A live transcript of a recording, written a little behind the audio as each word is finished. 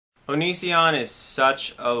Onision is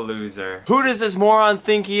such a loser. Who does this moron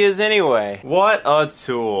think he is anyway? What a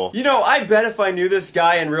tool. You know, I bet if I knew this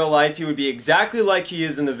guy in real life, he would be exactly like he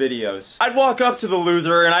is in the videos. I'd walk up to the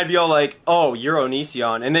loser and I'd be all like, oh, you're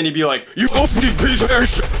Onision. And then he'd be like, you fucking piece of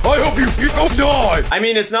shit. I hope you fucking die. I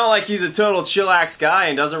mean, it's not like he's a total chillax guy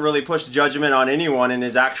and doesn't really push judgment on anyone in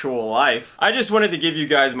his actual life. I just wanted to give you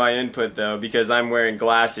guys my input though, because I'm wearing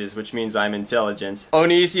glasses, which means I'm intelligent.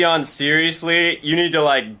 Onision, seriously, you need to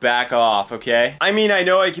like back off, okay? I mean, I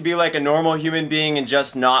know I could be like a normal human being and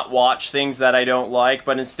just not watch things that I don't like,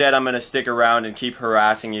 but instead I'm gonna stick around and keep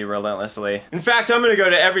harassing you relentlessly. In fact, I'm gonna go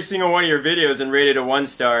to every single one of your videos and rate it a 1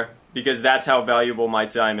 star. Because that's how valuable my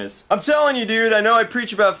time is. I'm telling you, dude, I know I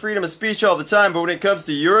preach about freedom of speech all the time, but when it comes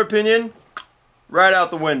to your opinion, right out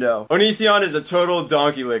the window. Onision is a total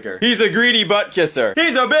donkey licker. He's a greedy butt kisser.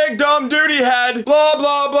 He's a big dumb duty head. Blah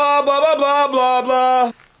blah blah blah blah blah blah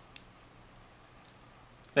blah.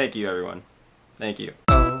 Thank you, everyone. Thank you.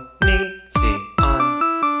 Onision.